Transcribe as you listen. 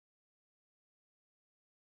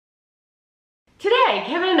Today,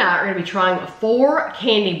 Kevin and I are going to be trying 4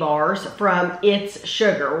 candy bars from It's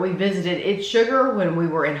Sugar. We visited It's Sugar when we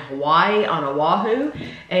were in Hawaii on Oahu,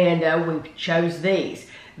 and we chose these.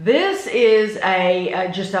 This is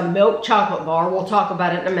just a milk chocolate bar. We'll talk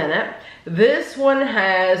about it in a minute. This one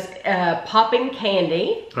has Poppin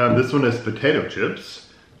candy. This one is potato chips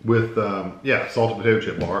with, salted potato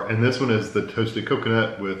chip bar. And this one is the toasted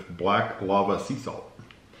coconut with black lava sea salt.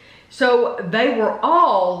 So they were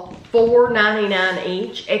all $4.99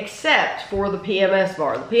 each, except for the PMS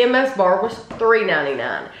bar. The PMS bar was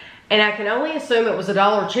 $3.99. And I can only assume it was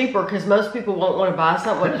 $1 cheaper because most people won't want to buy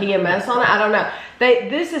something with PMS on it. I don't know.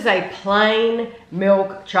 This is a plain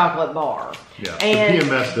milk chocolate bar. Yeah, and the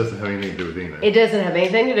PMS doesn't have anything to do with anything. It doesn't have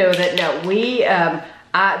anything to do with it. No,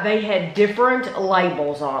 they had different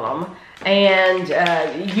labels on them. And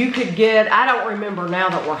you could get, I don't remember now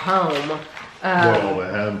that we're home,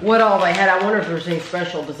 what all they had. I wonder if there's any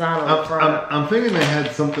special design on the front. I'm thinking they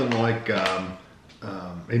had something like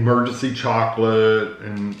emergency chocolate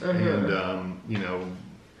and you know.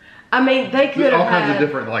 I mean, they could have all kinds of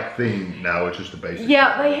different theme. Now it's just a basic. Yeah,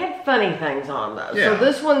 chocolate. they had funny things on those. Yeah. So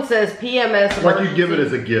this one says PMS. Like you give it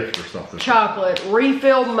as a gift or something. Chocolate,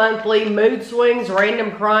 refill monthly, mood swings,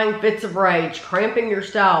 random crying, fits of rage, cramping your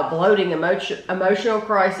style, bloating, emotional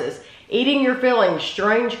crisis, eating your feelings,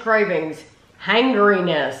 strange cravings,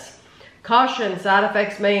 hangriness. Caution, side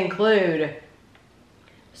effects may include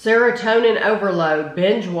serotonin overload,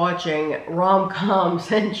 binge watching,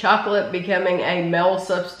 rom-coms, and chocolate becoming a male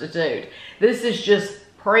substitute. This is just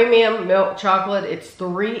premium milk chocolate. It's a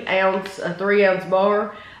 3 ounce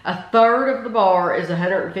bar. A third of the bar is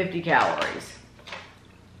 150 calories.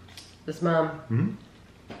 This mine? Mm-hmm.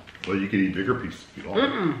 Well, you could eat a bigger piece if you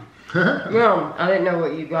want. No, I didn't know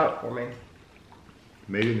what you got for me.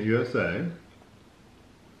 Made in the USA.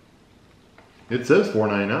 It says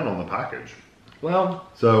 $4.99 on the package. Well,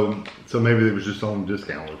 so maybe it was just on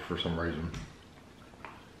discount for some reason.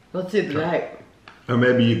 Let's see the date. Or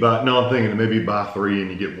maybe you buy, no, I'm thinking maybe you buy 3 and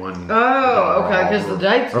you get one. Oh, okay, because the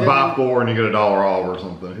date's good. Or buy 4 and you get $1 off or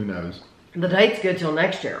something, who knows. The date's good till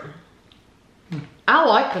next year. I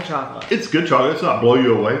like the chocolate. It's good chocolate. It's not blow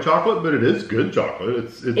you away chocolate, but it is good chocolate.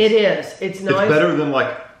 It is. It's nice. It's better than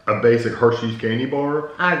like a basic Hershey's candy bar.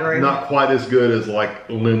 I agree. Not quite as good as like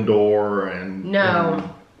Lindor and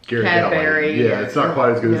Cadbury. Yeah, it's not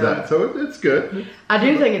quite as good as that. So it's good. I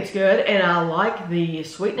do think it's good, and I like the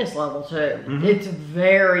sweetness level too. Mm-hmm. It's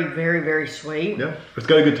very, very, very sweet. Yeah, it's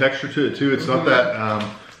got a good texture to it too. It's not that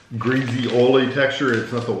greasy, oily texture.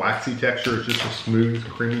 It's not the waxy texture. It's just a smooth,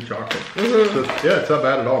 creamy chocolate. So it's not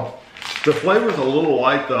bad at all. The flavor's a little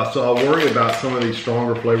light though, so I worry about some of these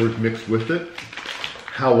stronger flavors mixed with it.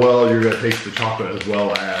 How well you're gonna taste the chocolate as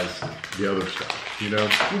well as the other stuff, you know?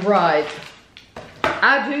 Right.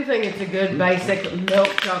 I do think it's a good basic milk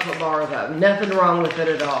chocolate bar though. Nothing wrong with it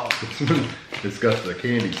at all. It's got the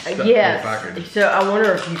candy stuff in the package. So I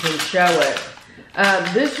wonder if you can show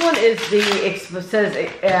it. This one is says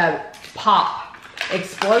Pop.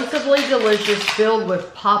 Explosively delicious, filled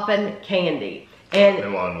with Poppin candy.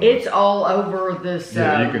 And it's all over this.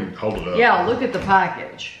 Yeah, you can hold it up. Yeah, look at the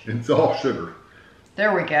package. It's all sugar.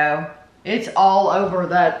 There we go. It's all over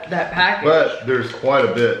that package. But there's quite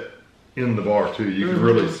a bit in the bar too. You can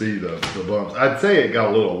really see the bumps. I'd say it got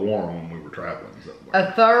a little warm when we were traveling.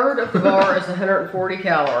 A third of the bar is 140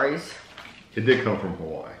 calories. It did come from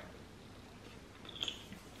Hawaii.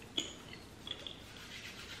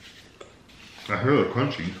 I hear the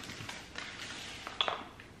crunchy.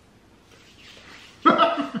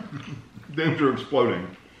 Things are exploding.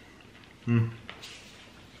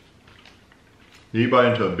 You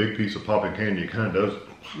bite into a big piece of Poppin candy, it kind of does it.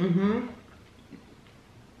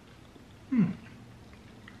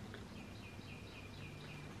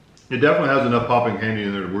 It definitely has enough Poppin candy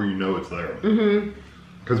in there where you know it's there.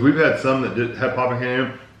 Because we've had some that did have Poppin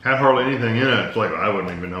candy, had hardly anything in it. It's like, I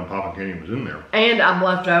wouldn't even know Poppin candy was in there. And I'm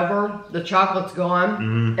left over. The chocolate's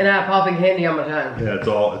gone, and I have Poppin candy on my tongue. Yeah, it's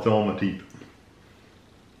all on my teeth.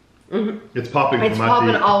 It's popping from my teeth. It's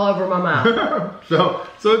popping all over my mouth. So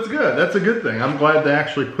it's good. That's a good thing. I'm glad they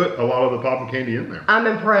actually put a lot of the Poppin candy in there. I'm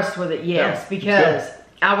impressed with it, yes, because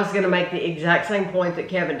I was going to make the exact same point that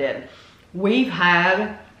Kevin did. We've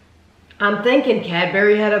had, I'm thinking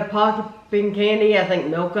Cadbury had a Poppin candy. I think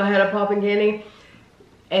Milka had a Poppin candy.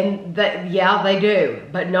 And yeah, they do,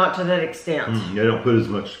 but not to that extent. They don't put as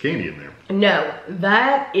much candy in there. No,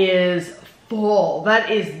 that is full. That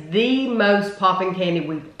is the most Poppin candy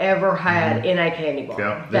we've ever had in a candy bar.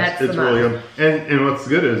 Yeah, that's it's really good. And what's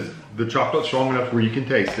good is the chocolate's strong enough where you can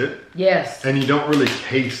taste it. Yes. And you don't really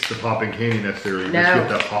taste the popping candy necessarily. You just get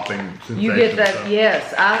that popping sensation. You get that,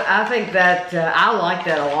 yes. I think that, I like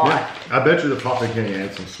that a lot. Yeah. I bet you the popping candy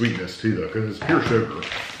adds some sweetness too though, because it's pure sugar.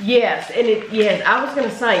 Yes, and yes, I was going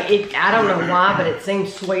to say, I don't know why, but it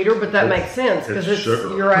seems sweeter, but that makes sense because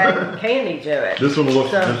sugar. You're adding candy to it. This one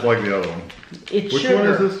looks just like the other one. It's Which sugar. one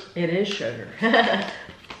is this? It is sugar.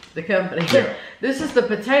 The company. Yeah. This is the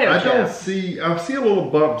potato chip. I see a little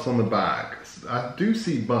bumps on the back. I do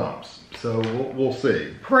see bumps, so we'll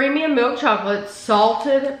see. Premium milk chocolate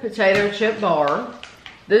salted potato chip bar.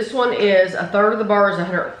 This one is a third of the bar is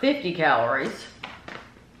 150 calories.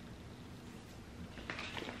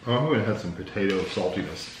 Oh, I'm going to have some potato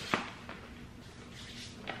saltiness.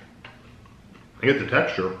 I get the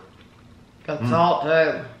texture. Got salt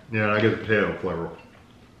too. Yeah, and I get the potato flavor.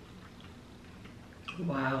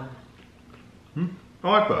 Wow. I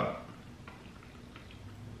like that.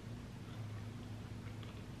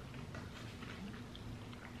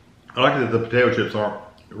 I like that the potato chips aren't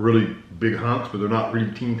really big hunks, but they're not really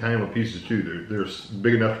teeny tiny little pieces too. They're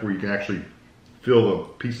big enough where you can actually feel the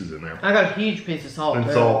pieces in there. I got a huge piece of salt And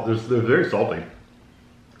too. salt, they're very salty.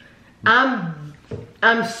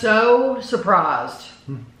 I'm so surprised,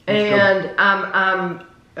 and I'm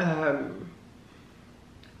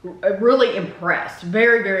really impressed,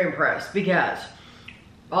 very, very impressed, because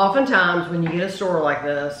oftentimes when you get a store like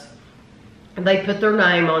this, they put their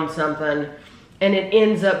name on something and it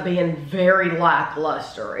ends up being very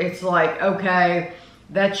lackluster. It's like, okay,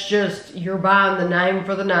 that's just, you're buying the name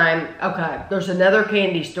for the name. Okay, there's another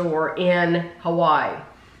candy store in Hawaii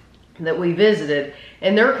that we visited,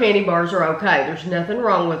 and their candy bars are okay. There's nothing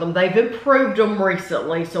wrong with them. They've improved them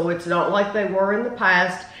recently, so it's not like they were in the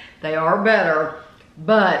past. They are better.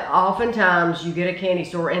 But oftentimes you get a candy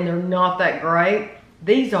store and they're not that great.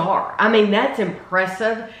 These are. I mean, that's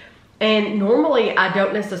impressive. And normally I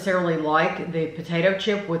don't necessarily like the potato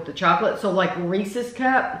chip with the chocolate. So like Reese's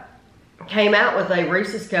Cup came out with a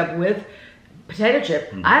Reese's Cup with potato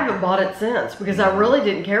chip. I haven't bought it since because I really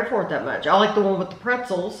didn't care for it that much. I like the one with the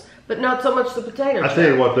pretzels, but not so much the potato chip. I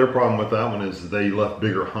tell you what, their problem with that one is they left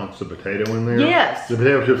bigger hunks of potato in there. Yes. The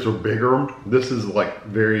potato chips are bigger. This is like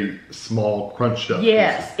very small crunched up.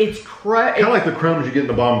 Yes, it's kind of like the crumbs you get in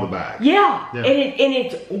the bottom of the bag. Yeah, yeah. And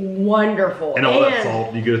it's wonderful. And all that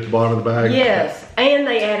salt you get at the bottom of the bag. Yes, and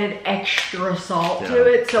they added extra salt to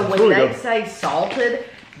it. So when really they say salted,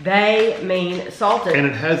 they mean salted. And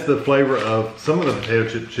it has the flavor of some of the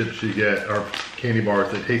potato chips you get are candy bars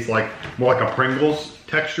that taste like more like a Pringles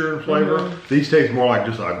texture and flavor. These taste more like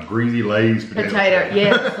just a greasy Lay's potato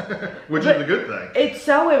yes. Which is a good thing. It's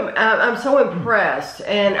so I'm so impressed,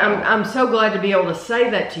 and I'm so glad to be able to say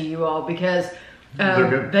that to you all because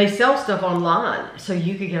they sell stuff online, so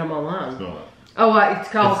you could get them online. It's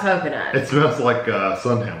called coconut. It smells like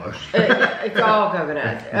suntan lotion. It's all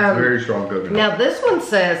coconut. It's very strong coconut. Now this one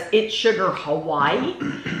says it's sugar Hawaii.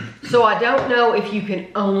 So I don't know if you can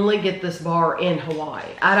only get this bar in Hawaii.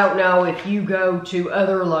 I don't know if you go to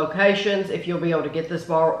other locations, if you'll be able to get this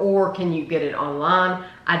bar, or can you get it online?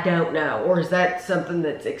 I don't know. Or is that something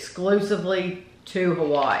that's exclusively to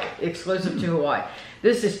Hawaii? Exclusive to Hawaii.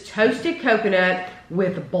 This is toasted coconut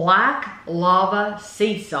with black lava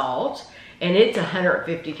sea salt. And it's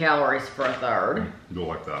 150 calories for a third. Go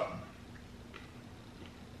like that.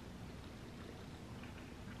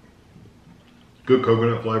 Good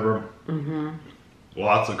coconut flavor.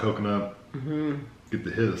 Lots of coconut. Get the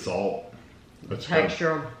hit of salt. That's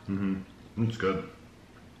texture. It's good.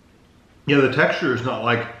 Yeah, the texture is not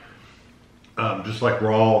like just like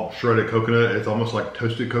raw shredded coconut. It's almost like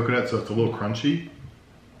toasted coconut, so it's a little crunchy.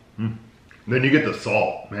 Then you get the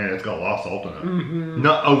salt. Man, it's got a lot of salt in it.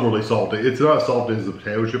 Not overly salty. It's not as salty as the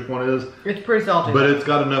potato chip one is. It's pretty salty. But it's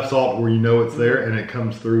got enough salt where you know it's there, and it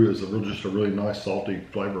comes through as just a really nice salty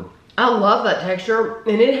flavor. I love that texture,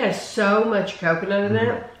 and it has so much coconut in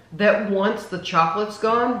it that once the chocolate's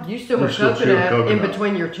gone, you still have coconut in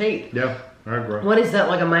between your teeth. Yeah, I agree. What is that,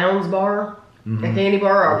 like a Mounds bar? A candy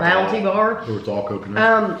bar or a Bounty bar? So it's all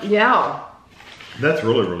coconut. Yeah. That's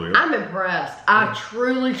really, really good. I'm impressed. I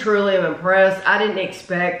truly, truly am impressed. I didn't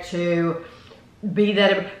expect to be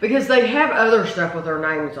that, because they have other stuff with their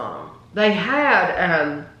names on them. They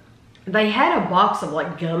had a box of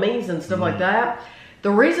like gummies and stuff like that.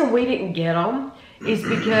 The reason we didn't get them is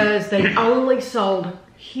because they only sold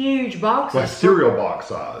huge boxes. Like cereal box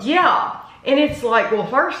size. Yeah. And it's like, well,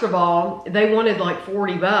 first of all, they wanted like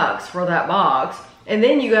 $40 for that box. And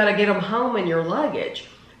then you got to get them home in your luggage.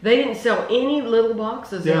 They didn't sell any little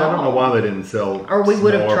boxes at all. I don't know why they didn't sell. Or we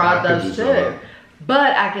would have tried those too.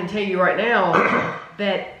 But I can tell you right now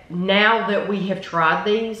that now that we have tried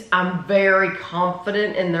these, I'm very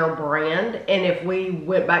confident in their brand. And if we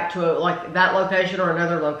went back to like that location or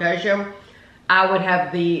another location, I would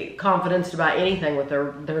have the confidence to buy anything with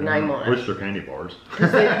their name on it. At least they're candy bars.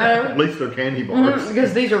 At least they're candy bars.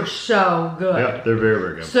 Because these are so good. Yeah, they're very,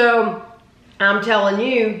 very good. So I'm telling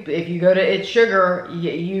you, if you go to It's Sugar,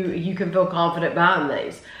 you can feel confident buying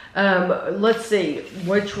these. Let's see,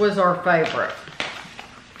 which was our favorite?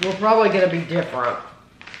 We're probably going to be different.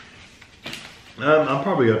 I'm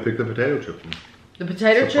probably going to pick the potato chip one. The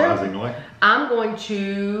potato chip? Surprisingly. I'm going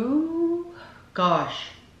to, gosh.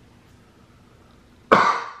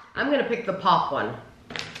 I'm going to pick the Pop one.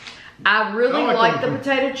 I really like the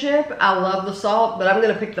potato chip. I love the salt, but I'm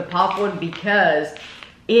going to pick the Pop one because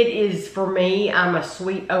it is, for me, I'm a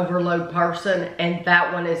sweet overload person, and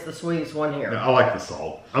that one is the sweetest one here. Yeah, I like the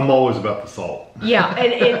salt. I'm always about the salt. Yeah,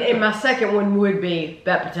 and my second one would be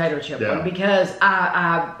that potato chip one, because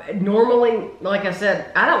I normally, like I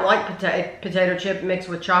said, I don't like potato chip mixed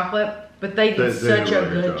with chocolate, but they did such a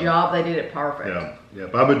good job. They did it perfect. Yeah.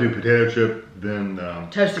 But I would do potato chip, then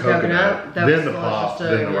toasted coconut, then the Pop,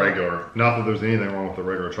 then the regular. Not that there's anything wrong with the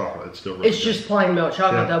regular chocolate. It's still really good. Just plain milk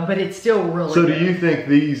chocolate though, but it's still really good. So do you think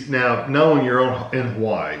these, now knowing you're in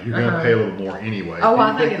Hawaii, you're going to pay a little more anyway? Oh,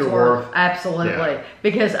 I think it's worth absolutely,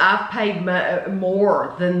 because I've paid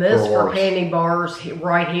more than this for candy bars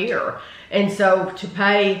right here, and so to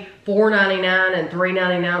pay $4.99 and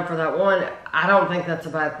 $3.99 for that one, I don't think that's a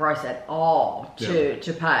bad price at all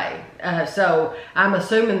to pay. So I'm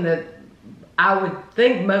assuming that, I would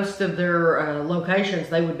think most of their locations,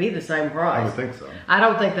 they would be the same price. I would think so. I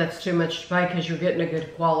don't think that's too much to pay because you're getting a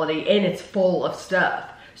good quality and it's full of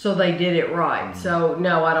stuff. So they did it right. So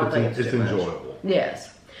no, I don't think it's too much. It's enjoyable.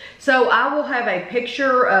 Yes. So I will have a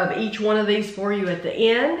picture of each one of these for you at the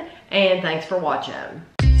end, and thanks for watching.